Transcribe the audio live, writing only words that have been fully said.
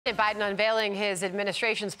Biden unveiling his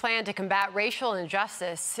administration's plan to combat racial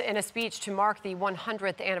injustice in a speech to mark the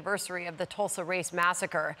 100th anniversary of the Tulsa Race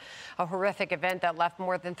Massacre, a horrific event that left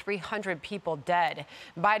more than 300 people dead.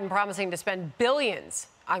 Biden promising to spend billions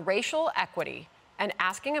on racial equity and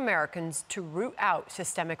asking Americans to root out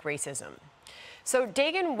systemic racism. So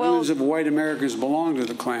Dagan will... Millions of white Americans belonged to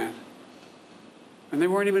the Klan, and they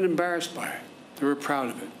weren't even embarrassed by it. They were proud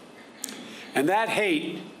of it. And that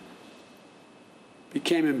hate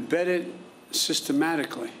became embedded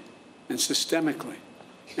systematically and systemically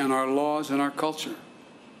in our laws and our culture.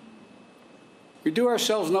 We do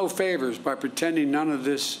ourselves no favors by pretending none of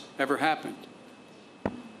this ever happened,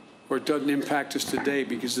 or it doesn't impact us today,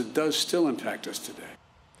 because it does still impact us today.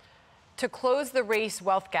 To close the race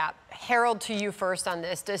wealth gap, Harold, to you first on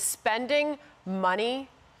this. Does spending money,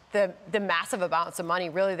 the massive amounts of money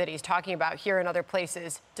really that he's talking about here and other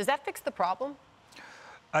places, does that fix the problem?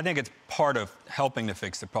 I think it's part of helping to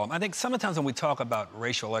fix the problem. I think sometimes when we talk about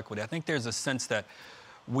racial equity, I think there's a sense that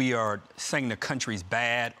we are saying the country's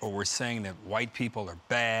bad, or we're saying that white people are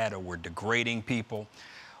bad, or we're degrading people.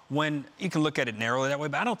 When you can look at it narrowly that way,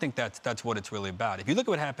 but I don't think that's what it's really about. If you look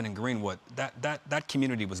at what happened in Greenwood, that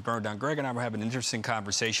community was burned down. Greg and I were having an interesting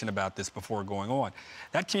conversation about this before going on.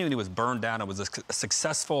 That community was burned down. It was a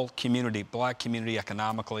successful community, black community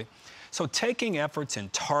economically. So taking efforts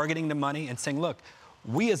and targeting the money and saying, look,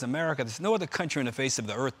 we as America, there's no other country on the face of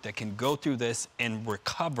the earth that can go through this and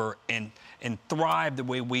recover and thrive the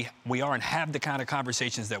way we are and have the kind of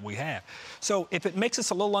conversations that we have. So if it makes us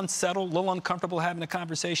a little unsettled, a little uncomfortable having a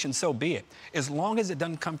conversation, so be it. As long as it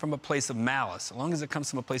doesn't come from a place of malice, as long as it comes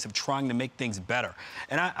from a place of trying to make things better.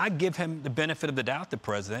 And I give him the benefit of the doubt, the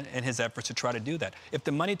president, and his efforts to try to do that. If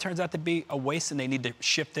the money turns out to be a waste and they need to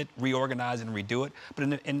shift it, reorganize and redo it,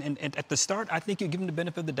 but at the start, I think you give him the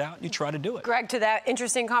benefit of the doubt and you try to do it. Greg, to that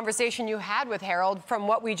interesting conversation you had with Harold, from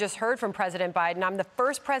what we just heard from President Biden, I'm the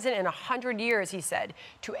first president in 100 years, he said,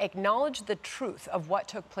 to acknowledge the truth of what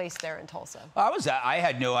took place there in Tulsa. I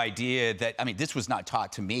had no idea that, I mean, this was not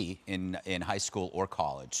taught to me in high school or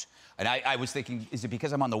college. And I was thinking, is it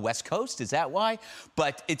because I'm on the West Coast? Is that why?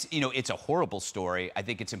 But it's, you know, it's a horrible story. I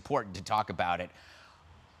think it's important to talk about it.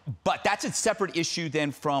 But that's a separate issue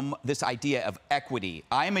then from this idea of equity.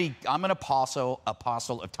 I'm an apostle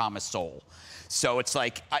of Thomas Sowell. So it's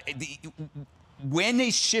like, when they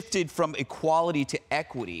shifted from equality to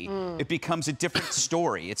equity, it becomes a different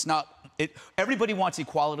story. It's not, everybody wants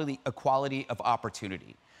equality of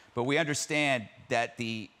opportunity. But we understand that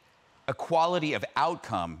the equality of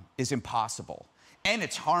outcome is impossible. And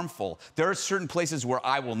it's harmful. There are certain places where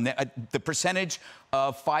I will, the percentage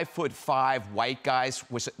of 5'5" white guys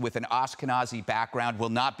with an Ashkenazi background will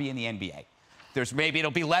not be in the NBA.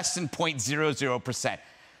 It'll be less than 0.00%.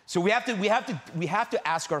 So we have to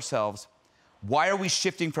ask ourselves, why are we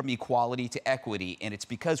shifting from equality to equity? And it's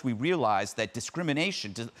because we realize that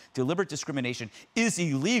discrimination, deliberate discrimination, is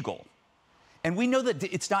illegal. And we know that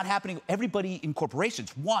it's not happening. Everybody in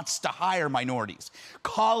corporations wants to hire minorities.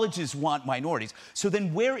 Colleges want minorities. So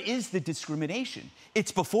then where is the discrimination?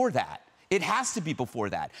 It's before that. It has to be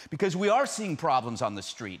before that, because we are seeing problems on the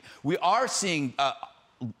street. We are seeing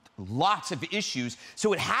lots of issues.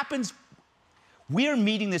 So it happens. We're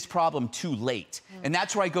meeting this problem too late. And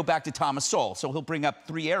that's where I go back to Thomas Sowell. So he'll bring up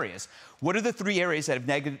 3 areas. What are the 3 areas that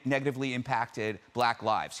have negatively impacted black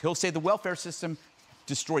lives? He'll say the welfare system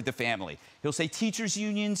destroyed the family. He'll say teachers'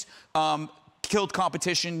 unions killed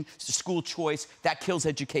competition, school choice, that kills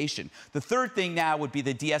education. The third thing now would be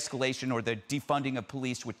the de-escalation or the defunding of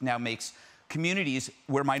police, which now makes communities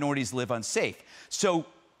where minorities live unsafe. So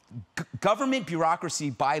government bureaucracy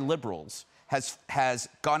by liberals has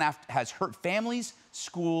hurt families,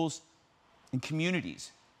 schools, and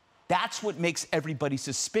communities. That's what makes everybody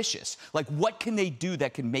suspicious. Like, what can they do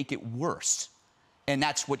that can make it worse? And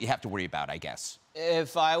that's what you have to worry about, I guess.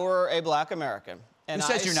 If I were a black American and Who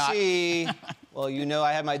says you're not? Well, you know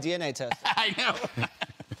I had my DNA test. I know.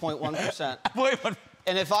 0.1%.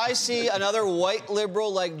 And if I see another white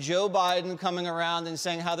liberal like Joe Biden coming around and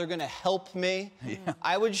saying how they're going to help me,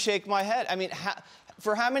 I would shake my head. I mean,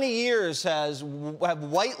 for how many years have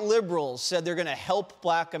white liberals said they're going to help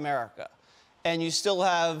black America? And you still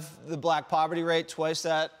have the black poverty rate twice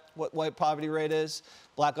that what white poverty rate is.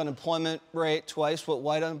 Black unemployment rate twice what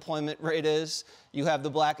white unemployment rate is. You have the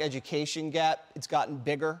black education gap. It's gotten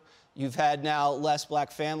bigger. You've had now less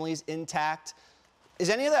black families intact. Is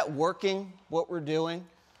any of that working, what we're doing?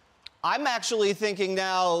 I'm actually thinking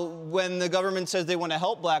now, when the government says they want to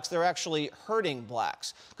help blacks, they're actually hurting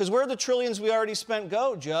blacks. Because where did the trillions we already spent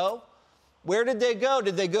go, Joe? Where did they go?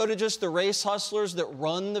 Did they go to just the race hustlers that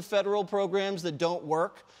run the federal programs that don't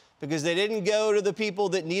work? because they didn't go to the people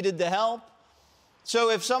that needed the help. So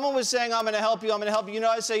if someone was saying, I'm going to help you, I'm going to help you,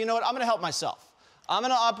 I'd say, you know what, I'm going to help myself. I'm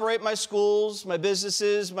going to operate my schools, my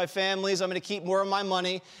businesses, my families. I'm going to keep more of my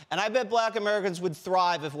money. And I bet black Americans would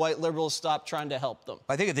thrive if white liberals stopped trying to help them.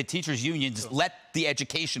 I think if the teachers' unions let the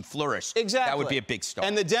education flourish, exactly, that would be a big start.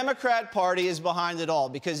 And the Democrat Party is behind it all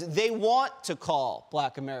because they want to call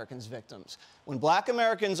black Americans victims. When black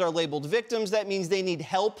Americans are labeled victims, that means they need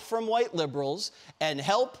help from white liberals, and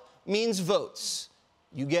help means votes.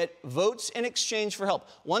 You get votes in exchange for help.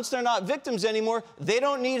 Once they're not victims anymore, they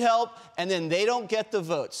don't need help, and then they don't get the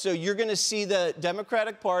votes. So you're going to see the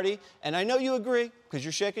Democratic Party, and I know you agree, because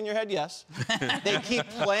you're shaking your head yes. They keep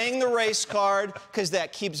playing the race card because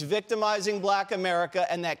that keeps victimizing black America,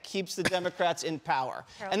 and that keeps the Democrats in power.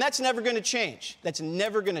 And that's never going to change. That's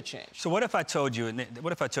never going to change. So what if I told you from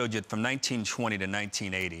 1920 to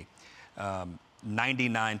 1980,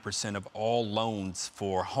 99% of all loans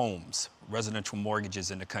for homes, residential mortgages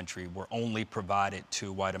in the country, were only provided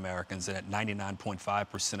to white Americans, and at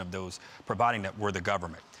 99.5% of those providing that were the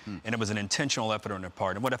government. And it was an intentional effort on their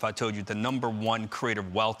part. And what if I told you the #1 creator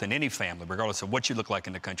of wealth in any family, regardless of what you look like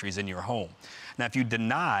in the country, is in your home? Now, if you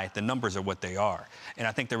deny, the numbers are what they are. And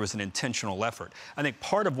I think there was an intentional effort. I think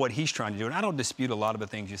part of what he's trying to do, and I don't dispute a lot of the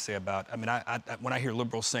things you say about, I mean, when I hear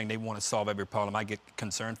liberals saying they want to solve every problem, I get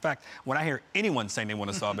concerned. In fact, when I hear anyone saying they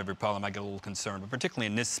want to solve every problem, I get a little concerned, but particularly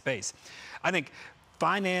in this space. I think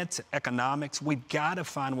finance, economics, we've got to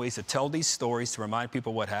find ways to tell these stories to remind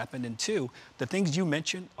people what happened. And two, the things you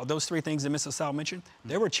mentioned, those three things that Mr. Sal mentioned,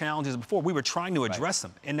 there were challenges before. We were trying to address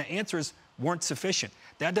them, and the answers weren't sufficient.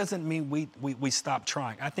 That doesn't mean we stop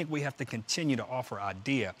trying. I think we have to continue to offer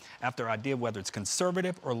idea after idea, whether it's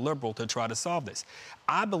conservative or liberal, to try to solve this.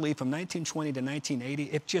 I believe from 1920 to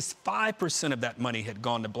 1980, if just 5% of that money had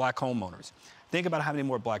gone to black homeowners, think about how many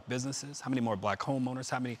more black businesses, how many more black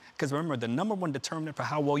homeowners, because remember, the #1 determinant for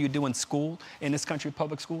how well you do in school, in this country,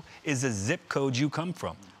 public school, is the zip code you come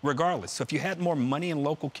from, regardless. So if you had more money in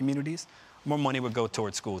local communities, more money would go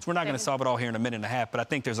towards schools. We're not going to solve it all here in a minute and a half, but I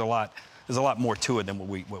think there's a lot more to it than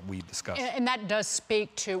what we discussed. And that does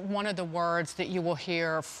speak to one of the words that you will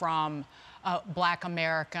hear from black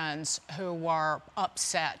Americans who are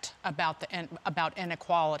upset about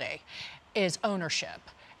inequality is ownership.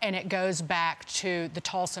 And it goes back to the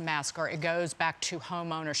Tulsa massacre. It goes back to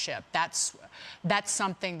home ownership. That's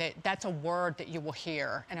a word that you will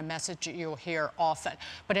hear and a message that you will hear often.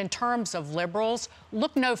 But in terms of liberals,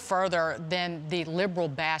 look no further than the liberal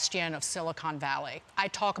bastion of Silicon Valley. I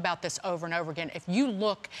talk about this over and over again. If you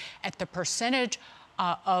look at the percentage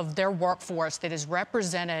of their workforce that is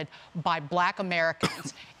represented by black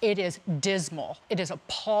Americans, it is dismal. It is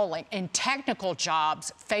appalling. In technical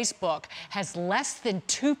jobs, Facebook has less than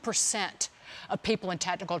 2% of people in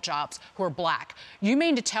technical jobs who are black. You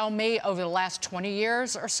mean to tell me over the last 20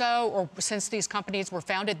 years or so, or since these companies were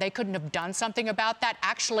founded, they couldn't have done something about that?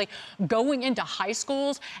 Actually going into high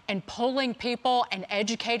schools and pulling people and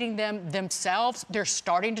educating them themselves, they're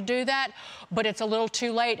starting to do that, but it's a little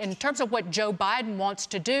too late. In terms of what Joe Biden wants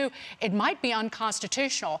to do, it might be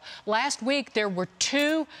unconstitutional. Last week, there were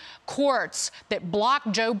 2 courts that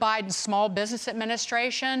blocked Joe Biden's Small Business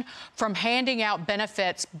Administration from handing out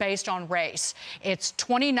benefits based on race. It's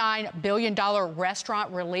 $29 billion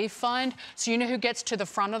restaurant relief fund. So you know who gets to the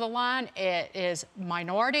front of the line? It is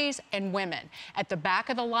minorities and women. At the back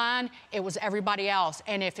of the line, it was everybody else.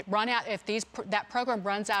 And if that program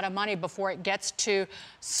runs out of money before it gets to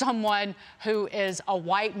someone who is a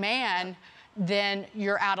white man, then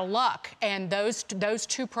you're out of luck. And those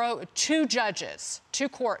two judges, 2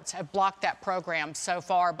 courts have blocked that program so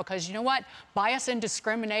far because you know what? Bias and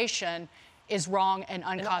discrimination is wrong and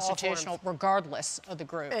unconstitutional regardless of the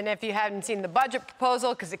group. And if you hadn't seen the budget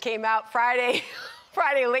proposal, because it came out Friday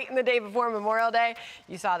late in the day before Memorial Day,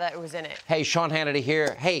 you saw that it was in it. Hey, Sean Hannity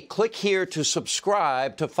here. Hey, click here to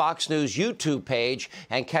subscribe to Fox News YouTube page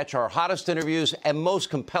and catch our hottest interviews and most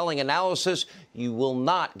compelling analysis. You will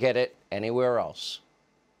not get it anywhere else.